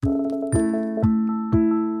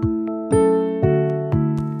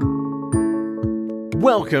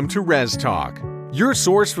Welcome to Res Talk, your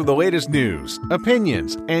source for the latest news,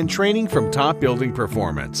 opinions, and training from top building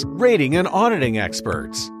performance, rating, and auditing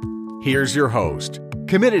experts. Here's your host,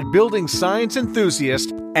 committed building science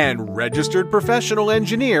enthusiast and registered professional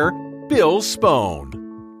engineer, Bill Spohn.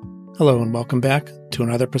 Hello and welcome back to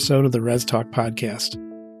another episode of the Res Talk podcast.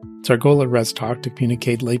 It's our goal at Res Talk to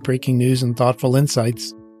communicate late-breaking news and thoughtful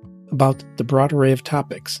insights about the broad array of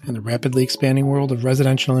topics in the rapidly expanding world of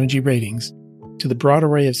residential energy ratings to the broad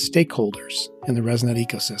array of stakeholders in the ResNet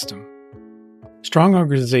ecosystem. Strong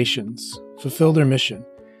organizations fulfill their mission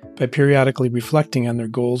by periodically reflecting on their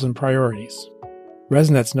goals and priorities.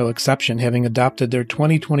 ResNet's no exception, having adopted their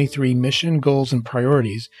 2023 mission, goals, and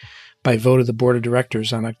priorities by vote of the Board of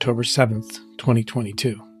Directors on October 7th,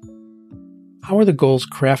 2022. How are the goals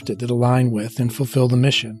crafted that align with and fulfill the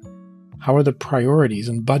mission? How are the priorities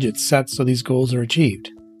and budgets set so these goals are achieved?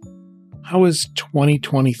 How is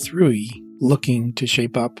 2023 looking to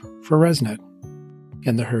shape up for ResNet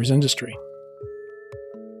and the HERS industry?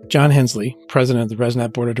 John Hensley, President of the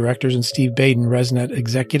ResNet Board of Directors, and Steve Baden, ResNet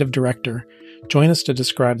Executive Director, join us to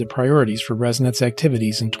describe the priorities for ResNet's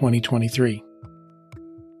activities in 2023.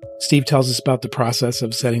 Steve tells us about the process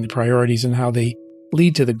of setting the priorities and how they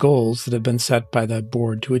lead to the goals that have been set by the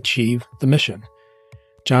board to achieve the mission.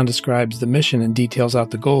 John describes the mission and details out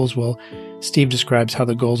the goals, while Steve describes how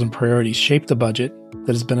the goals and priorities shape the budget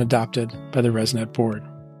that has been adopted by the ResNet board.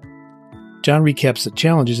 John recaps the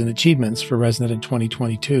challenges and achievements for ResNet in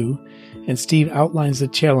 2022, and Steve outlines the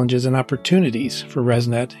challenges and opportunities for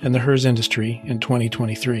ResNet and the HERS industry in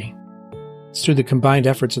 2023. It's through the combined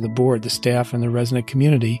efforts of the board, the staff, and the ResNet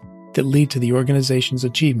community that lead to the organization's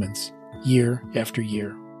achievements year after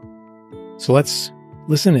year. So let's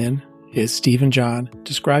listen in as Steve and John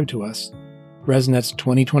describe to us ResNet's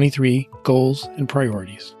 2023 goals and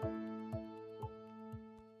priorities.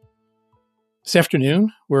 This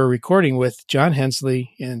afternoon, we're recording with John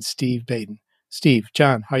Hensley and Steve Baden. Steve,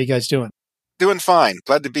 John, how are you guys doing? Doing fine.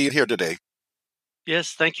 Glad to be here today.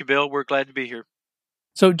 Yes, thank you, Bill. We're glad to be here.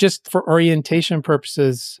 So just for orientation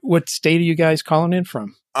purposes, what state are you guys calling in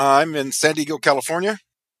from? I'm in San Diego, California.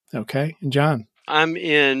 Okay. And John? I'm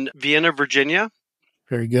in Vienna, Virginia.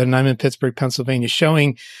 Very good. And I'm in Pittsburgh, Pennsylvania,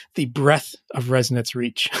 showing the breadth of ResNet's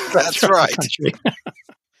reach. That's right.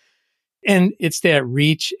 And it's that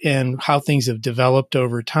reach and how things have developed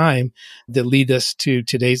over time that lead us to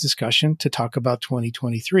today's discussion to talk about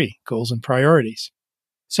 2023 goals and priorities.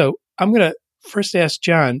 So I'm going to first ask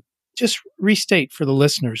John, just restate for the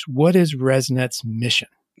listeners, what is ResNet's mission?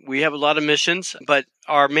 We have a lot of missions, but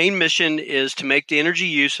our main mission is to make the energy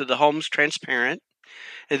use of the homes transparent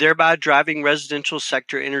and thereby driving residential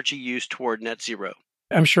sector energy use toward net zero.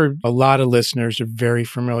 I'm sure a lot of listeners are very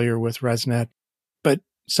familiar with ResNet, but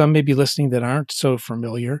some may be listening that aren't so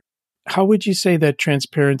familiar. How would you say that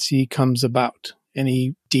transparency comes about?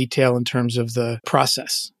 Any detail in terms of the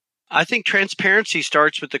process? I think transparency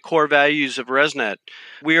starts with the core values of ResNet.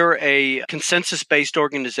 We are a consensus-based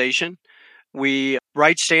organization. We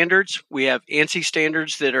write standards. We have ANSI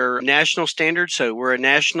standards that are national standards, so we're a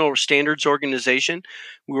national standards organization.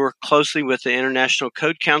 We work closely with the International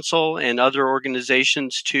Code Council and other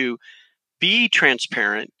organizations to be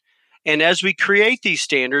transparent. And as we create these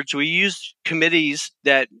standards, we use committees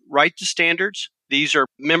that write the standards. These are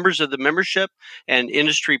members of the membership and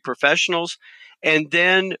industry professionals. And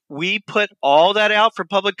then we put all that out for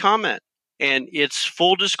public comment. And it's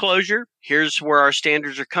full disclosure. Here's where our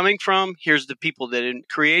standards are coming from. Here's the people that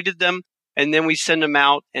created them. And then we send them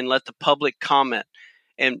out and let the public comment.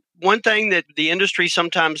 And one thing that the industry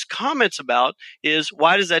sometimes comments about is,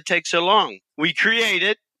 why does that take so long? We create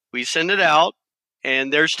it, we send it out,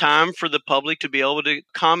 and there's time for the public to be able to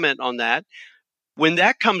comment on that. When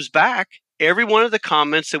that comes back, every one of the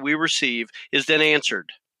comments that we receive is then answered.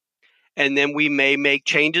 And then we may make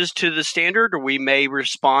changes to the standard, or we may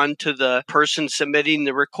respond to the person submitting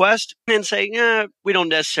the request and say, we don't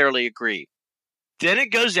necessarily agree. Then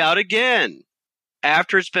it goes out again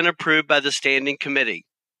after it's been approved by the standing committee.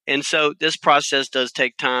 And so this process does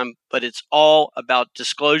take time, but it's all about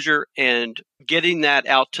disclosure and getting that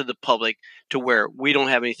out to the public to where we don't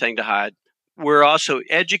have anything to hide. We're also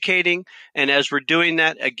educating, and as we're doing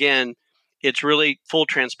that, again, it's really full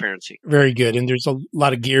transparency. Very good. And there's a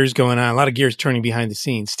lot of gears going on, a lot of gears turning behind the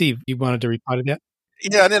scenes. Steve, you wanted to reply to that?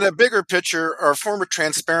 Yeah, and in a bigger picture, our form of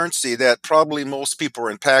transparency that probably most people are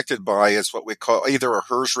impacted by is what we call either our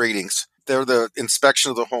HERS ratings. They're the inspection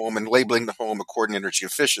of the home and labeling the home according to energy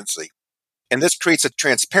efficiency. And this creates a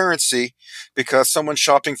transparency because someone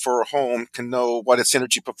shopping for a home can know what its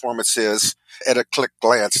energy performance is at a click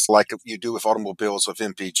glance, like you do with automobiles with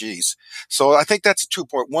MPGs. So I think that's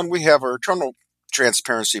 2.1. We have our internal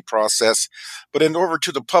transparency process. But in order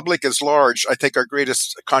to the public as large, I think our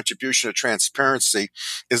greatest contribution to transparency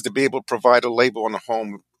is to be able to provide a label on a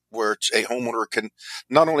home where a homeowner can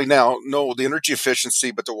not only now know the energy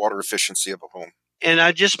efficiency, but the water efficiency of a home. And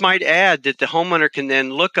I just might add that the homeowner can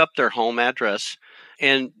then look up their home address,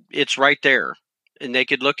 and it's right there. And they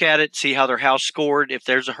could look at it, see how their house scored. If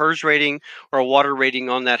there's a HERS rating or a water rating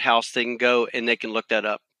on that house, they can go and they can look that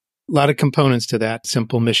up. A lot of components to that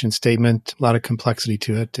simple mission statement, a lot of complexity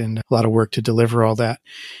to it, and a lot of work to deliver all that.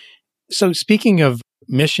 So speaking of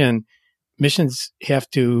missions have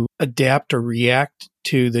to adapt or react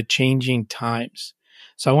to the changing times.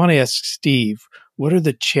 So I want to ask Steve, what are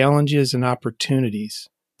the challenges and opportunities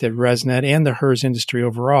that ResNet and the HERS industry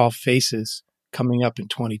overall faces coming up in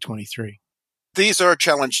 2023? These are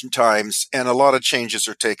challenging times, and a lot of changes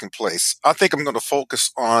are taking place. I think I'm going to focus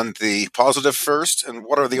on the positive first, and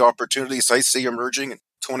what are the opportunities I see emerging in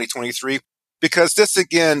 2023? Because this,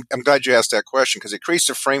 again, I'm glad you asked that question, because it creates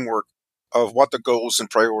a framework of what the goals and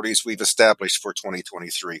priorities we've established for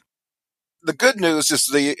 2023. The good news is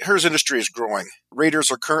the HERS industry is growing. Raters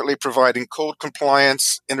are currently providing code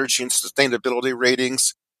compliance, energy and sustainability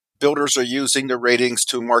ratings. Builders are using the ratings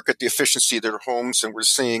to market the efficiency of their homes, and we're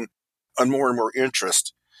seeing and more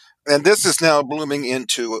interest. And this is now blooming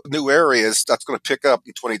into new areas that's going to pick up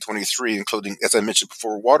in 2023, including, as I mentioned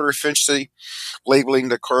before, water efficiency, labeling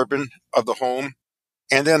the carbon of the home.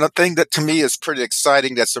 And then a thing that to me is pretty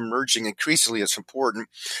exciting that's emerging increasingly as important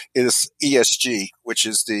is ESG, which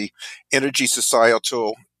is the energy,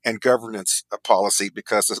 societal, and governance policy,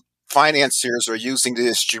 because the financiers are using the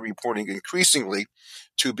ESG reporting increasingly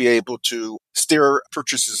to be able to steer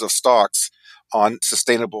purchases of stocks on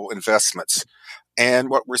sustainable investments. And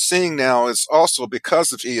what we're seeing now is also,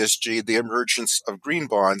 because of ESG, the emergence of green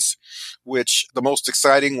bonds, which the most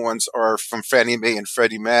exciting ones are from Fannie Mae and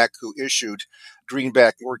Freddie Mac, who issued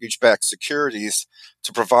greenback mortgage-backed securities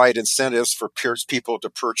to provide incentives for people to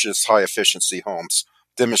purchase high-efficiency homes,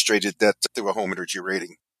 demonstrated that through a home energy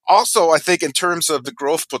rating. Also, I think in terms of the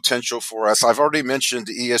growth potential for us, I've already mentioned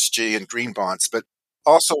ESG and green bonds, but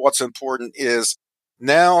also what's important is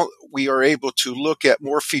now we are able to look at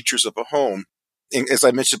more features of a home, as I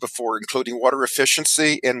mentioned before, including water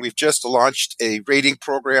efficiency. And we've just launched a rating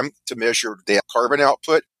program to measure the carbon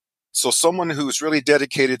output. So someone who's really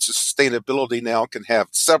dedicated to sustainability now can have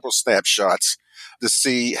several snapshots to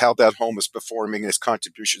see how that home is performing and its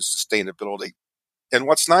contribution to sustainability. And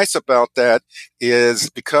what's nice about that is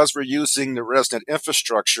because we're using the ResNet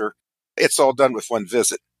infrastructure, it's all done with one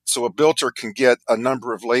visit. So a builder can get a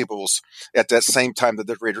number of labels at that same time that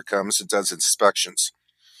the rater comes and does inspections.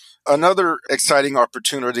 Another exciting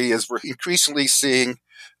opportunity is we're increasingly seeing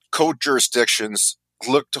code jurisdictions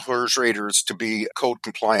look to HERS raters to be code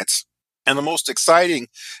compliance. And the most exciting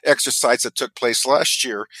exercise that took place last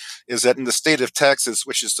year is that in the state of Texas,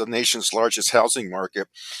 which is the nation's largest housing market,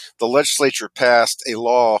 the legislature passed a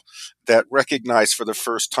law that recognized for the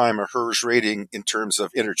first time a HERS rating in terms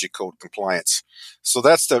of energy code compliance. So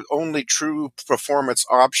that's the only true performance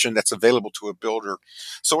option that's available to a builder.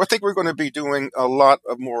 So I think we're going to be doing a lot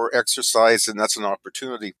of more exercise, and that's an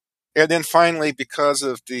opportunity. And then finally, because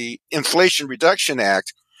of the Inflation Reduction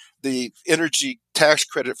Act, the energy tax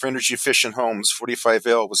credit for energy efficient homes,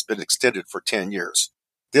 45L, has been extended for 10 years.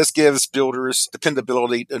 This gives builders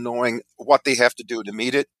dependability to knowing what they have to do to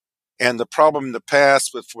meet it. And the problem in the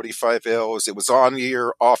past with 45L is it was on a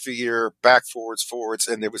year, off a year, back forwards,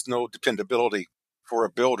 and there was no dependability for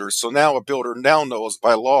a builder. So now a builder now knows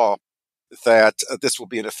by law that this will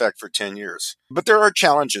be in effect for 10 years. But there are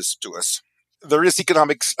challenges to us. There is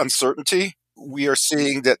economic uncertainty. We are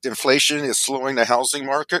seeing that inflation is slowing the housing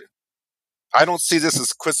market. I don't see this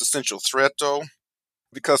as a quintessential threat, though,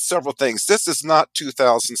 because several things. This is not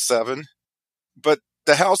 2007, but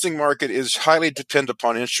the housing market is highly dependent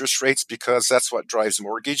upon interest rates because that's what drives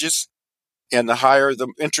mortgages. And the higher the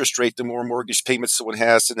interest rate, the more mortgage payments someone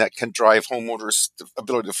has, and that can drive homeowners'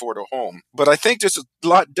 ability to afford a home. But I think this is a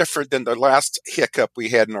lot different than the last hiccup we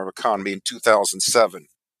had in our economy in 2007.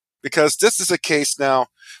 Because this is a case now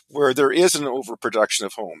where there is an overproduction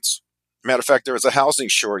of homes. Matter of fact, there is a housing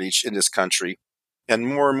shortage in this country, and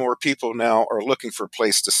more people now are looking for a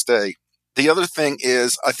place to stay. The other thing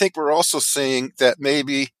is, I think we're also seeing that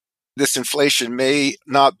maybe this inflation may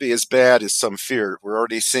not be as bad as some fear. We're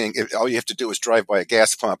already seeing, all you have to do is drive by a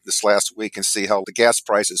gas pump this last week and see how the gas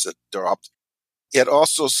prices have dropped. It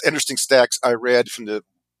also, interesting stats I read from the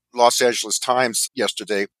Los Angeles Times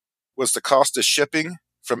yesterday was the cost of shipping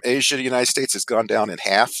from Asia to the United States has gone down in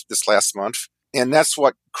half this last month. And that's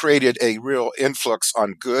what created a real influx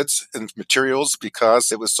on goods and materials because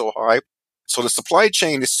it was so high. So the supply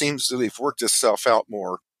chain seems to have worked itself out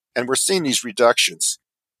more, and we're seeing these reductions.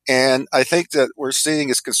 And I think that we're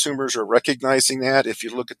seeing as consumers are recognizing that. If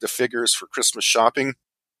you look at the figures for Christmas shopping,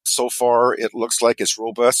 so far it looks like it's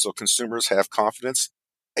robust, so consumers have confidence.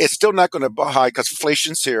 It's still not going to be high because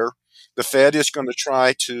inflation's here. The Fed is going to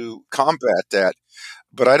try to combat that,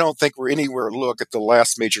 but I don't think we're anywhere look at the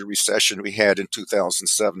last major recession we had in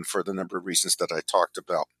 2007 for the number of reasons that I talked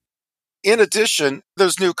about. In addition,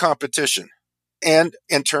 there's new competition, and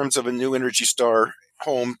in terms of a new Energy Star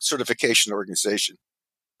home certification organization.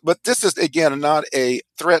 But this is, again, not a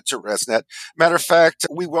threat to ResNet. Matter of fact,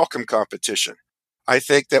 we welcome competition. I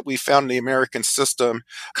think that we found in the American system,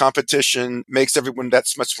 competition makes everyone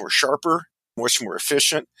that's much more sharper, much more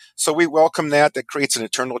efficient. So we welcome that. That creates an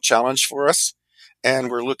internal challenge for us, and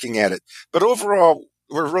we're looking at it. But overall,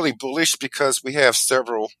 we're really bullish because we have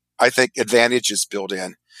several, I think, advantages built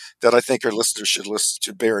in that I think our listeners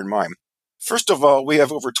should bear in mind. First of all, we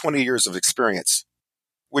have over 20 years of experience,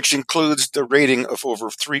 which includes the rating of over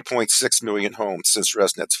 3.6 million homes since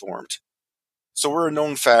ResNet's formed. So we're a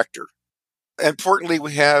known factor. Importantly,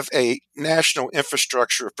 we have a national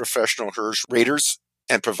infrastructure of professional HERS raters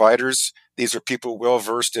and providers. These are people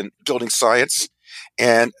well-versed in building science,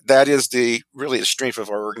 and that is really the strength of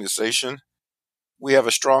our organization. We have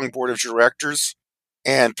a strong board of directors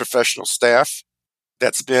and professional staff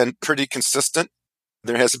that's been pretty consistent.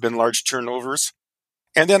 There hasn't been large turnovers.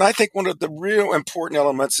 And then I think one of the real important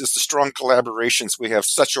elements is the strong collaborations. We have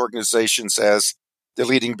such organizations as the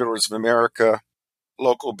Leading Builders of America,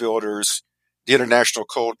 local builders, the International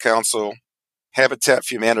Code Council, Habitat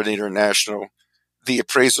for Humanity International, the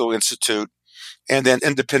Appraisal Institute, and then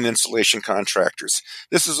independent installation contractors.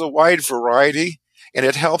 This is a wide variety, and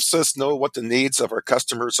it helps us know what the needs of our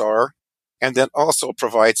customers are, and then also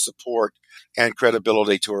provide support and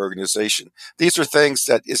credibility to our organization. These are things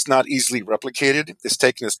that is not easily replicated. It's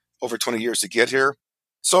taken us over 20 years to get here.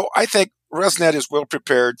 So I think ResNet is well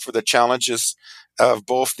prepared for the challenges of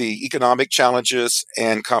both the economic challenges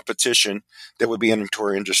and competition that would be into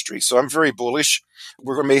our industry. So I'm very bullish.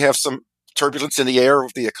 We may have some turbulence in the air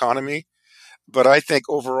of the economy, but I think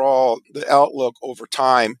overall the outlook over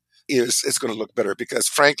time is going to look better because,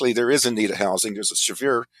 frankly, there is a need of housing. There's a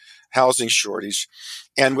severe housing shortage.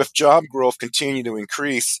 And with job growth continuing to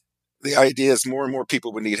increase, the idea is more and more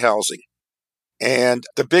people would need housing. And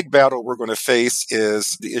the big battle we're going to face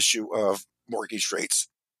is the issue of mortgage rates.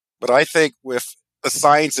 But I think with the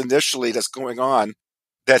signs initially that's going on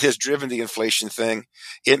that has driven the inflation thing,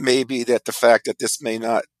 it may be that the fact that this may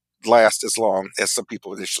not last as long as some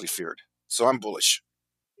people initially feared. So I'm bullish.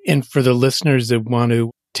 And for the listeners that want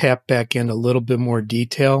to tap back in a little bit more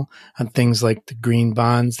detail on things like the green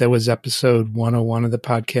bonds, that was episode 101 of the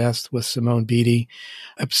podcast with Simone Beatty.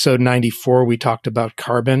 Episode 94, we talked about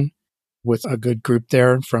carbon with a good group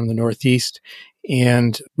there from the Northeast.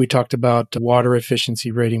 And we talked about water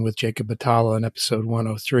efficiency rating with Jacob Batala in episode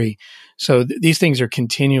 103. So these things are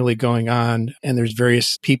continually going on, and there's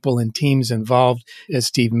various people and teams involved, as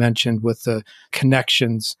Steve mentioned, with the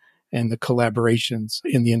connections and the collaborations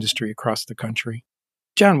in the industry across the country.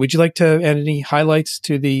 John, would you like to add any highlights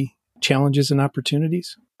to the challenges and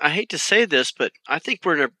opportunities? I hate to say this, but I think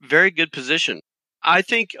we're in a very good position. I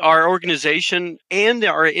think our organization and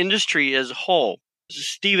our industry as a whole,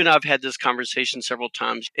 Steve and I have had this conversation several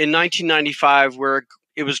times. In 1995, where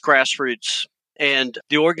it was grassroots and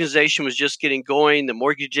the organization was just getting going, the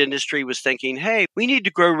mortgage industry was thinking, hey, we need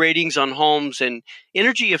to grow ratings on homes, and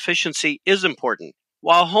energy efficiency is important.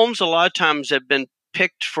 While homes a lot of times have been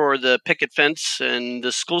picked for the picket fence and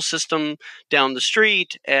the school system down the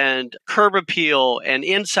street and curb appeal and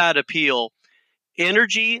inside appeal,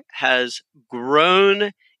 energy has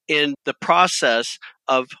grown in the process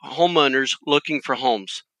of homeowners looking for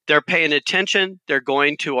homes. They're paying attention. They're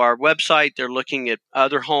going to our website. They're looking at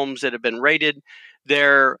other homes that have been rated.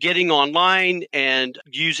 They're getting online and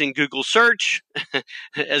using Google search,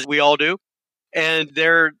 as we all do. And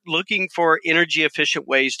they're looking for energy efficient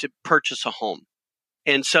ways to purchase a home.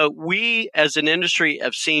 And so we as an industry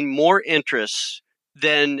have seen more interest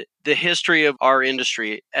than the history of our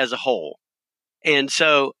industry as a whole. And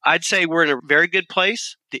so I'd say we're in a very good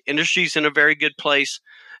place. The industry's in a very good place.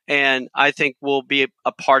 And I think we'll be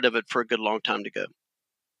a part of it for a good long time to go.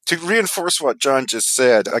 To reinforce what John just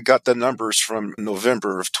said, I got the numbers from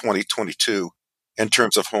November of 2022 in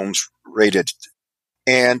terms of homes rated.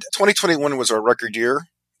 And 2021 was our record year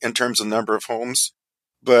in terms of number of homes.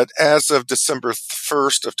 But as of December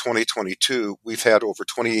 1st of 2022, we've had over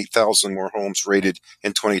 28,000 more homes rated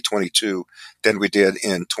in 2022 than we did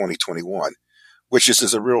in 2021, which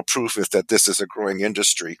is a real proof that this is a growing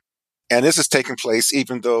industry. And this is taking place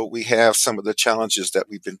even though we have some of the challenges that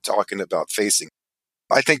we've been talking about facing.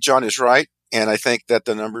 I think John is right, and I think that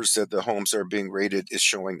the numbers that the homes are being rated is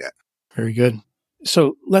showing that. Very good.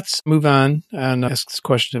 So let's move on and ask this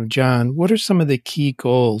question of John. What are some of the key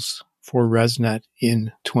goals for ResNet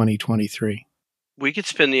in 2023? We could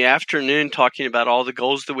spend the afternoon talking about all the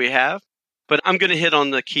goals that we have, but I'm going to hit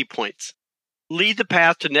on the key points. Lead the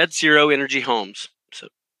path to net zero energy homes. So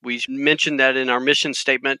we mentioned that in our mission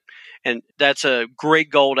statement, and that's a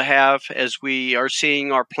great goal to have as we are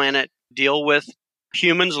seeing our planet deal with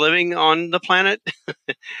humans living on the planet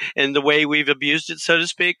and the way we've abused it, so to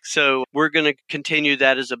speak. So we're going to continue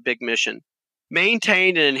that as a big mission.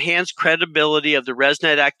 Maintain and enhance credibility of the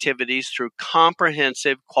ResNet activities through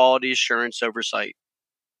comprehensive quality assurance oversight.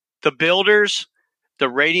 The builders, the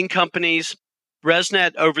rating companies,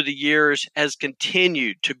 ResNet over the years has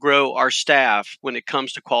continued to grow our staff when it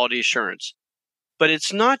comes to quality assurance. But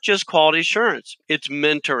it's not just quality assurance, it's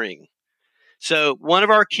mentoring. So one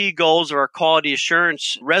of our key goals of our quality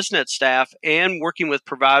assurance ResNet staff and working with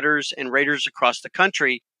providers and raters across the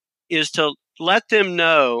country is to let them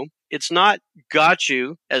know it's not got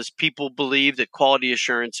you, as people believe that quality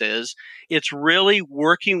assurance is. It's really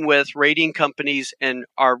working with rating companies and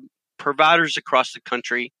our providers across the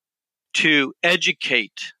country to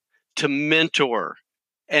educate, to mentor,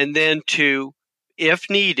 and then to, if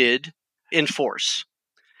needed, enforce.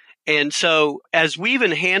 And so as we've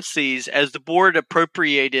enhanced these, as the board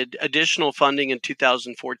appropriated additional funding in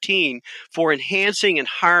 2014 for enhancing and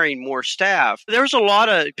hiring more staff, there was a lot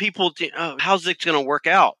of people, how's it going to work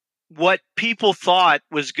out? What people thought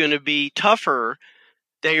was going to be tougher,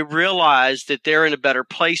 they realized that they're in a better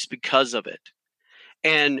place because of it.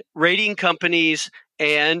 And rating companies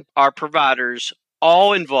and our providers,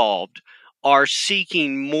 all involved, are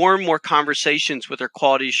seeking more and more conversations with our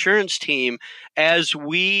quality assurance team as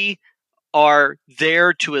we are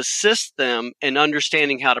there to assist them in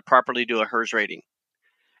understanding how to properly do a HERS rating.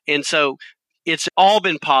 And so it's all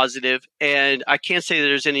been positive, and I can't say that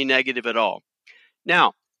there's any negative at all.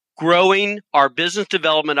 Now, growing our business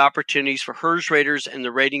development opportunities for HERS raters and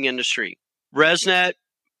the rating industry. ResNet,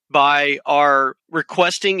 by our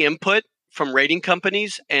requesting input from rating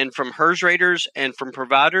companies and from HERS raters and from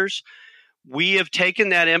providers, we have taken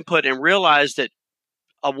that input and realized that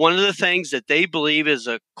one of the things that they believe is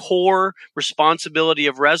a core responsibility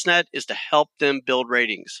of ResNet is to help them build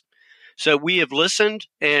ratings. So we have listened,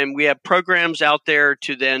 and we have programs out there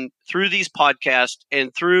to then, through these podcasts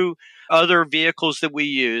and through other vehicles that we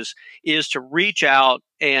use, is to reach out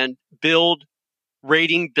and build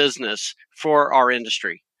rating business for our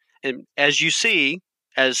industry. And as you see,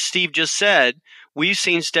 as Steve just said, we've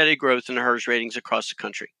seen steady growth in the HERS ratings across the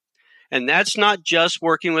country. And that's not just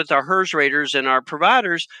working with our HERS raters and our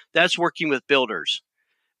providers, that's working with builders.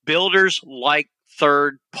 Builders like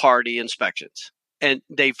third-party inspections, and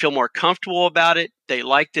they feel more comfortable about it. They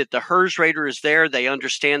like that the HERS rater is there. They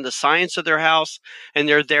understand the science of their house, and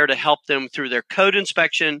they're there to help them through their code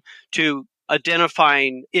inspection to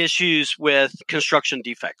identifying issues with construction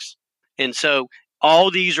defects. And so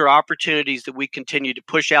all these are opportunities that we continue to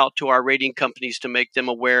push out to our rating companies to make them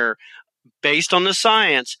aware, based on the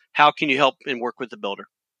science, how can you help and work with the builder?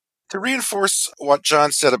 To reinforce what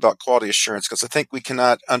John said about quality assurance, because I think we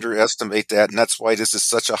cannot underestimate that, and that's why this is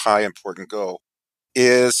such a high important goal,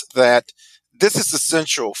 is that this is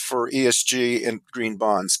essential for ESG and green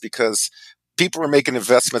bonds because people are making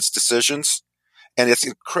investments decisions, and it's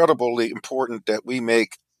incredibly important that we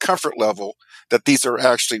make comfort level that these are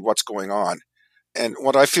actually what's going on. And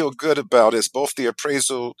what I feel good about is both the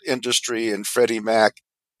appraisal industry and Freddie Mac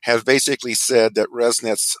have basically said that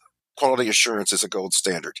ResNet's quality assurance is a gold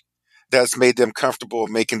standard. That's made them comfortable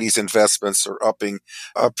making these investments or upping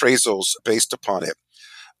appraisals based upon it.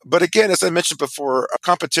 But again, as I mentioned before,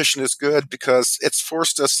 competition is good because it's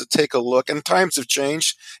forced us to take a look, and times have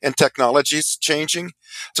changed and technology's changing,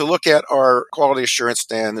 to look at our quality assurance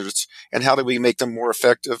standards and how do we make them more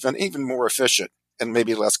effective and even more efficient and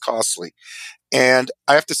maybe less costly. And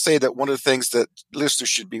I have to say that one of the things that listeners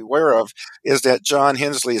should be aware of is that John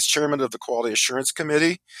Hensley is chairman of the Quality Assurance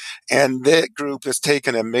Committee, and that group has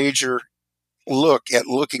taken a major look at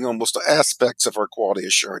looking almost aspects of our quality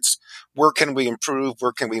assurance. Where can we improve?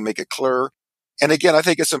 Where can we make it clearer? And again, I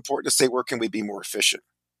think it's important to say, where can we be more efficient?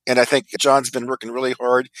 And I think John's been working really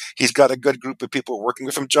hard. He's got a good group of people working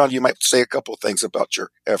with him. John, you might say a couple of things about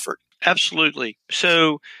your effort. Absolutely.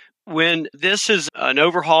 So when this is an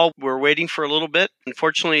overhaul, we're waiting for a little bit.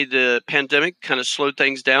 Unfortunately, the pandemic kind of slowed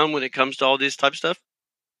things down when it comes to all this type of stuff.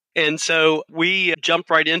 And so we jumped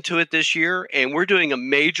right into it this year, and we're doing a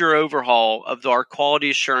major overhaul of our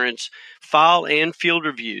quality assurance file and field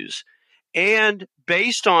reviews. And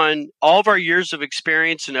based on all of our years of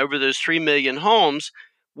experience and over those 3 million homes,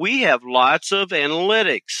 we have lots of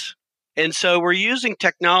analytics. And so we're using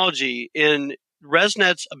technology in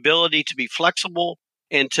ResNet's ability to be flexible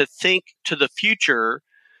and to think to the future.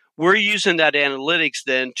 We're using that analytics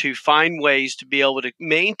then to find ways to be able to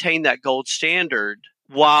maintain that gold standard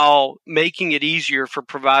while making it easier for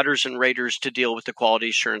providers and raters to deal with the quality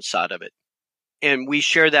assurance side of it. And we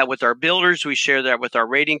share that with our builders, we share that with our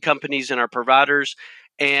rating companies and our providers.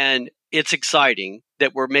 And it's exciting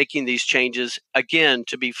that we're making these changes, again,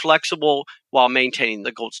 to be flexible while maintaining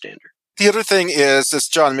the gold standard. The other thing is, as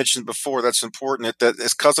John mentioned before, that's important, that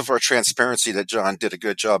it's because of our transparency that John did a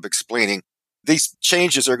good job explaining. These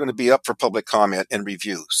changes are going to be up for public comment and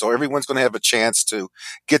review. So everyone's going to have a chance to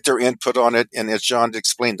get their input on it. And as John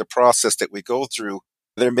explained, the process that we go through,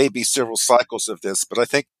 there may be several cycles of this, but I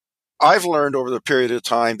think I've learned over the period of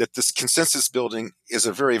time that this consensus building is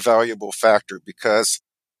a very valuable factor, because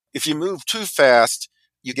if you move too fast,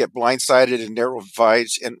 you get blindsided and narrow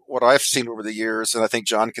divides. And what I've seen over the years, and I think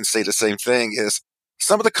John can say the same thing, is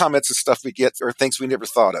some of the comments and stuff we get are things we never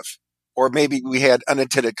thought of, or maybe we had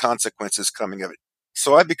unintended consequences coming of it.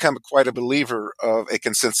 So I've become quite a believer of a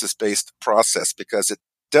consensus-based process, because it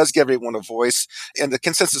does give everyone a voice. And the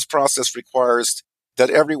consensus process requires that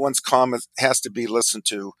everyone's comment has to be listened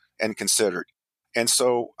to and considered. And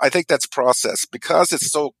so I think that's process. Because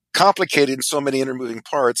it's so complicated and so many intermoving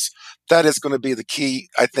parts, that is going to be the key.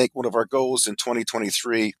 I think one of our goals in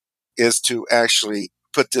 2023 is to actually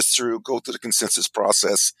put this through, go through the consensus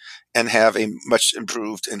process, and have a much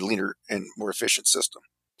improved and leaner and more efficient system.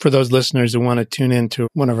 For those listeners who want to tune in to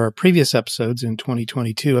one of our previous episodes in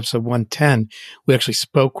 2022, episode 110, we actually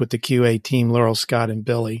spoke with the QA team, Laurel, Scott, and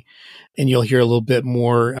Billy, and you'll hear a little bit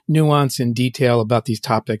more nuance and detail about these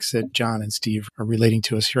topics that John and Steve are relating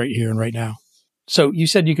to us right here and right now. So you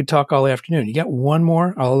said you could talk all afternoon. You got one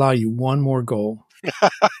more? I'll allow you one more goal.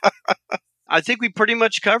 I think we pretty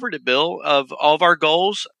much covered it, Bill, of all of our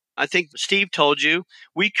goals. I think Steve told you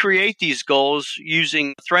we create these goals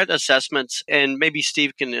using threat assessments, and maybe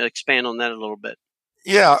Steve can expand on that a little bit.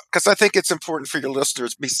 Yeah, because I think it's important for your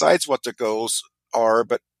listeners, besides what the goals are,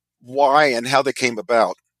 but why and how they came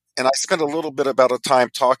about. And I spent a little bit about a time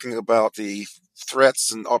talking about the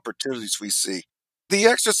threats and opportunities we see. The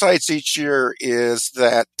exercise each year is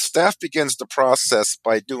that staff begins the process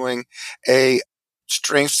by doing a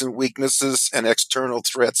strengths and weaknesses and external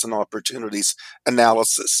threats and opportunities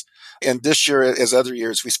analysis. And this year, as other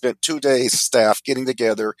years, we spent 2 days, staff, getting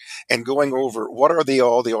together and going over what are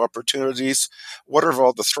all the opportunities, what are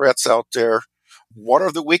all the threats out there, what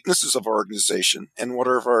are the weaknesses of our organization, and what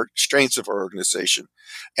are our strengths of our organization.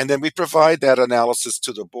 And then we provide that analysis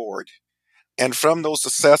to the board. And from those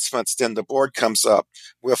assessments, then the board comes up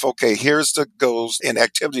with, okay, here's the goals and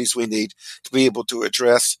activities we need to be able to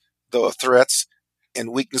address the threats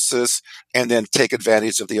and weaknesses, and then take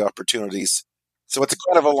advantage of the opportunities. So it's a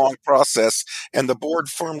kind of a long process, and the board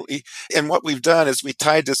formally, and what we've done is we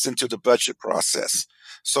tied this into the budget process.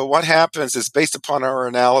 So what happens is, based upon our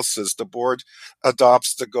analysis, the board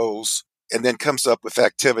adopts the goals and then comes up with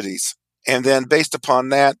activities. And then based upon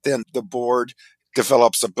that, then the board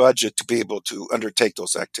develops a budget to be able to undertake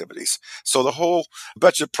those activities. So the whole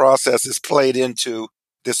budget process is played into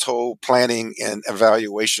this whole planning and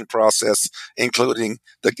evaluation process, including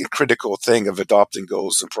the critical thing of adopting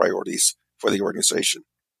goals and priorities for the organization.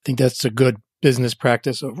 I think that's a good business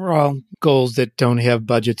practice overall. Goals that don't have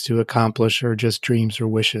budgets to accomplish are just dreams or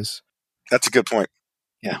wishes. That's a good point.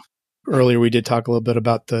 Yeah. Earlier, we did talk a little bit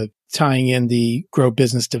about the tying in the grow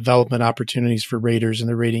business development opportunities for raters in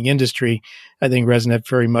the rating industry. I think ResNet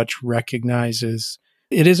very much recognizes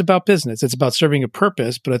it is about business. It's about serving a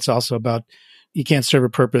purpose, but it's also about you can't serve a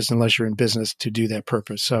purpose unless you're in business to do that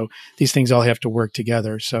purpose. So these things all have to work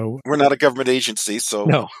together. So we're not a government agency, so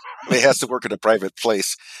no. It has to work in a private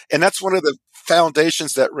place. And that's one of the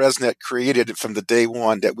foundations that ResNet created from the day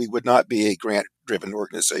one, that we would not be a grant-driven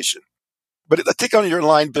organization. But I think on your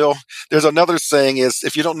line, Bill, there's another saying is,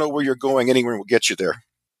 if you don't know where you're going, anywhere will get you there.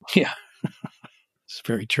 Yeah, it's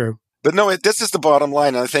very true. But no, this is the bottom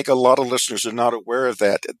line. And I think a lot of listeners are not aware of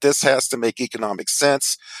that. This has to make economic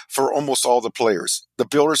sense for almost all the players. The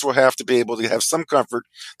builders will have to be able to have some comfort.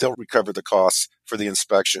 They'll recover the costs for the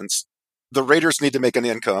inspections. The raters need to make an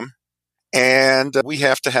income. And we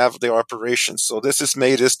have to have the operations. So this has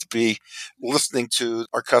made us to be listening to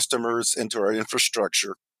our customers and to our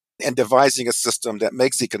infrastructure and devising a system that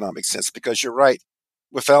makes economic sense. Because you're right,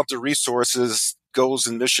 without the resources, goals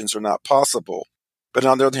and missions are not possible. But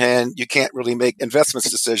on the other hand, you can't really make investment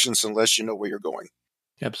decisions unless you know where you're going.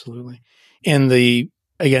 Absolutely. And the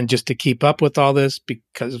again, just to keep up with all this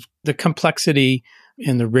because of the complexity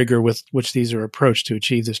and the rigor with which these are approached to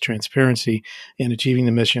achieve this transparency and achieving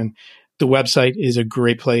the mission. The website is a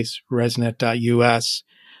great place, resnet.us,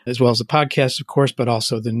 as well as the podcast, of course, but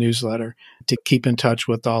also the newsletter to keep in touch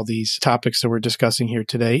with all these topics that we're discussing here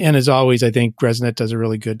today. And as always, I think ResNet does a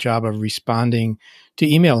really good job of responding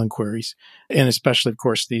to email inquiries, and especially, of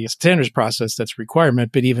course, the standards process that's a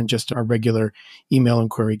requirement, but even just our regular email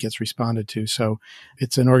inquiry gets responded to. So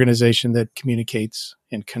it's an organization that communicates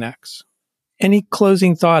and connects. Any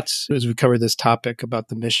closing thoughts as we cover this topic about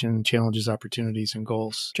the mission, challenges, opportunities, and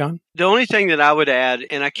goals? John? The only thing that I would add,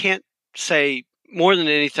 and I can't say more than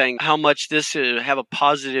anything, how much this will have a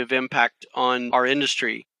positive impact on our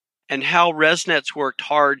industry and how ResNet's worked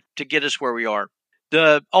hard to get us where we are.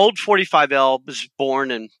 The old 45L was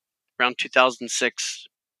born in around 2006,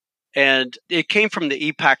 and it came from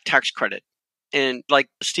the EPAC tax credit. And like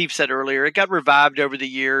Steve said earlier, it got revived over the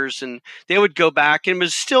years, and they would go back, and it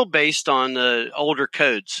was still based on the older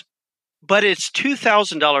codes. But it's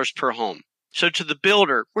 $2,000 per home. So to the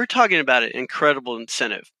builder, we're talking about an incredible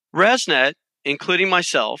incentive. ResNet, including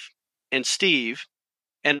myself and Steve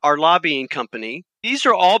and our lobbying company, these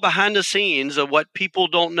are all behind the scenes of what people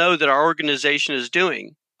don't know that our organization is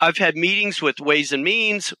doing. I've had meetings with Ways and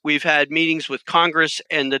Means. We've had meetings with Congress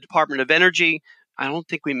and the Department of Energy. I don't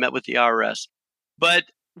think we met with the IRS. But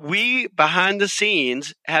we, behind the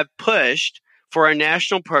scenes, have pushed for a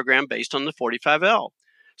national program based on the 45L.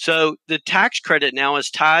 So the tax credit now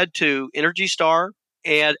is tied to Energy Star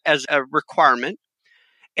and as a requirement,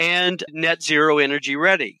 and Net Zero Energy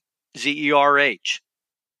Ready, ZERH.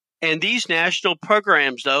 And these national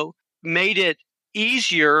programs, though, made it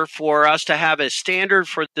easier for us to have a standard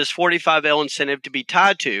for this 45L incentive to be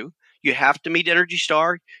tied to. You have to meet Energy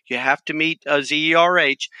Star. You have to meet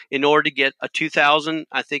ZERH in order to get a $2,000,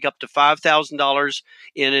 I think up to $5,000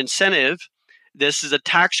 in incentive. This is a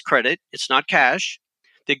tax credit. It's not cash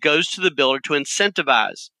that goes to the builder to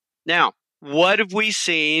incentivize. Now, what have we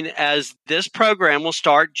seen as this program will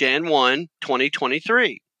start Jan 1,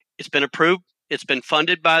 2023? It's been approved. It's been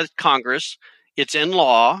funded by Congress. It's in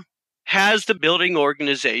law. Has the building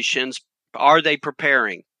organizations, are they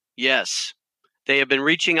preparing? Yes. They have been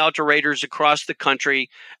reaching out to raters across the country,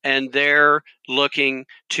 and they're looking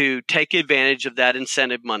to take advantage of that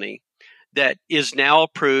incentive money that is now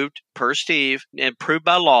approved per Steve and approved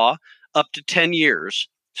by law up to 10 years.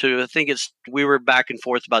 So I think we were back and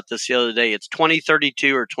forth about this the other day. It's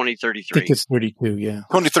 2032 or 2033. I think it's 32, yeah.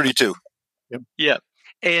 2032. Yep. Yeah.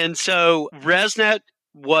 And so ResNet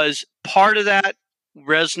was part of that.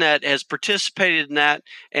 ResNet has participated in that,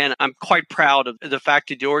 and I'm quite proud of the fact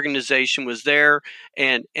that the organization was there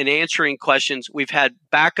and answering questions. We've had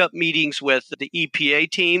backup meetings with the EPA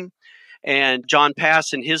team and John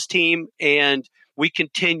Pass and his team, and we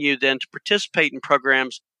continue then to participate in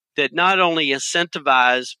programs that not only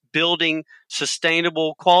incentivize building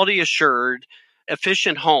sustainable, quality assured,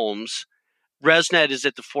 efficient homes. ResNet is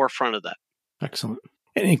at the forefront of that. Excellent.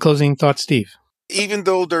 Any closing thoughts, Steve? Even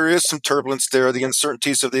though there is some turbulence there, the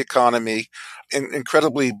uncertainties of the economy,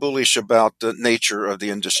 incredibly bullish about the nature of the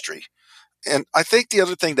industry. And I think the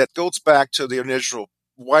other thing that goes back to the initial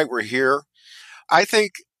why we're here, I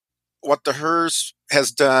think what the HERS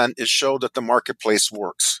has done is show that the marketplace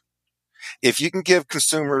works. If you can give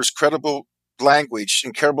consumers credible language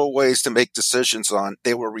and credible ways to make decisions on,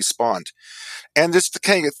 they will respond. And this to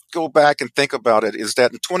kind of go back and think about it is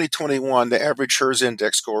that in 2021, the average HERS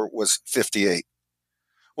index score was 58.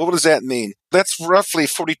 What does that mean? That's roughly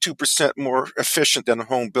 42% more efficient than a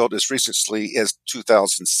home built as recently as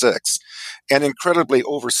 2006, and incredibly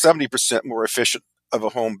over 70% more efficient of a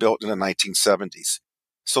home built in the 1970s.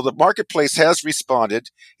 So the marketplace has responded,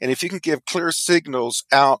 and if you can give clear signals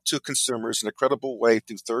out to consumers in a credible way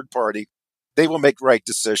through third party, they will make right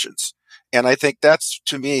decisions. And I think that's,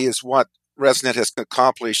 to me, is what ResNet has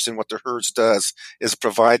accomplished, and what the HERS does is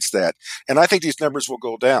provides that. And I think these numbers will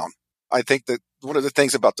go down. I think that one of the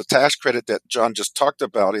things about the tax credit that John just talked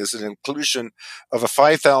about is an inclusion of a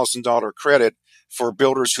 $5,000 credit for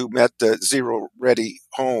builders who met the Zero Ready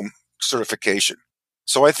Home certification.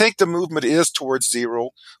 So I think the movement is towards zero.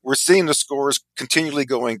 We're seeing the scores continually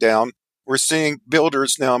going down. We're seeing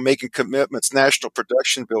builders now making commitments, national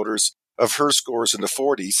production builders, of HERS scores in the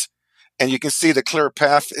 40s. And you can see the clear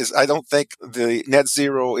path is, I don't think the net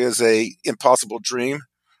zero is a impossible dream.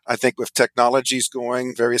 I think with technologies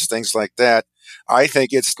going, various things like that, I think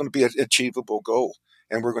it's going to be an achievable goal.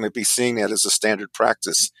 And we're going to be seeing that as a standard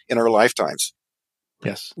practice in our lifetimes.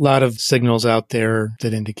 Yes. A lot of signals out there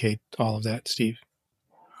that indicate all of that, Steve.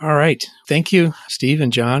 All right. Thank you, Steve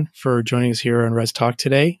and John, for joining us here on Res Talk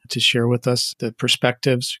today to share with us the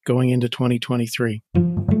perspectives going into 2023.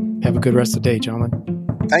 Have a good rest of the day, gentlemen.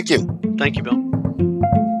 Thank you. Thank you, Bill.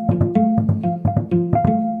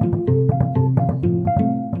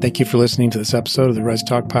 Thank you for listening to this episode of the Res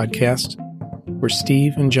Talk podcast, where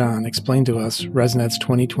Steve and John explain to us ResNet's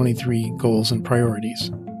 2023 goals and priorities.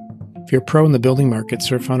 If you're a pro in the building market,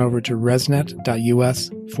 surf on over to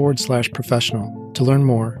resnet.us/professional to learn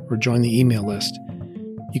more or join the email list.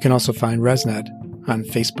 You can also find ResNet on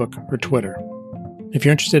Facebook or Twitter. If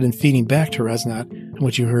you're interested in feeding back to ResNet and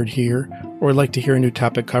what you heard here, or would like to hear a new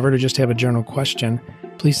topic covered, or just have a general question,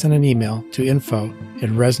 please send an email to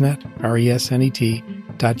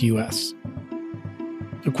info@resnet.us.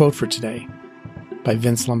 A quote for today by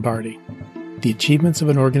Vince Lombardi. The achievements of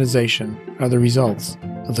an organization are the results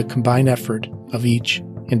of the combined effort of each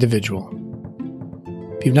individual.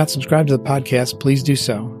 If you've not subscribed to the podcast, please do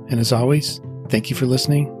so. And as always, thank you for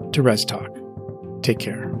listening to Res Talk. Take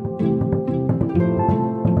care.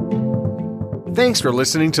 Thanks for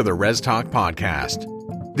listening to the Res Talk podcast.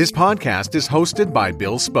 This podcast is hosted by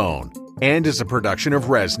Bill Spohn and is a production of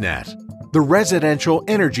ResNet, the Residential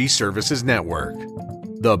Energy Services Network.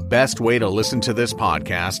 The best way to listen to this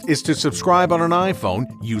podcast is to subscribe on an iPhone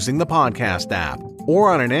using the podcast app,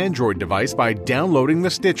 or on an Android device by downloading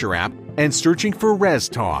the Stitcher app and searching for Res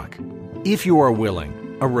Talk. If you are willing,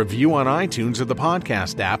 a review on iTunes or the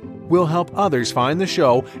podcast app will help others find the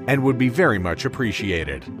show and would be very much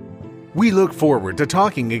appreciated. We look forward to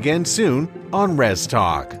talking again soon on Res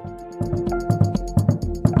Talk.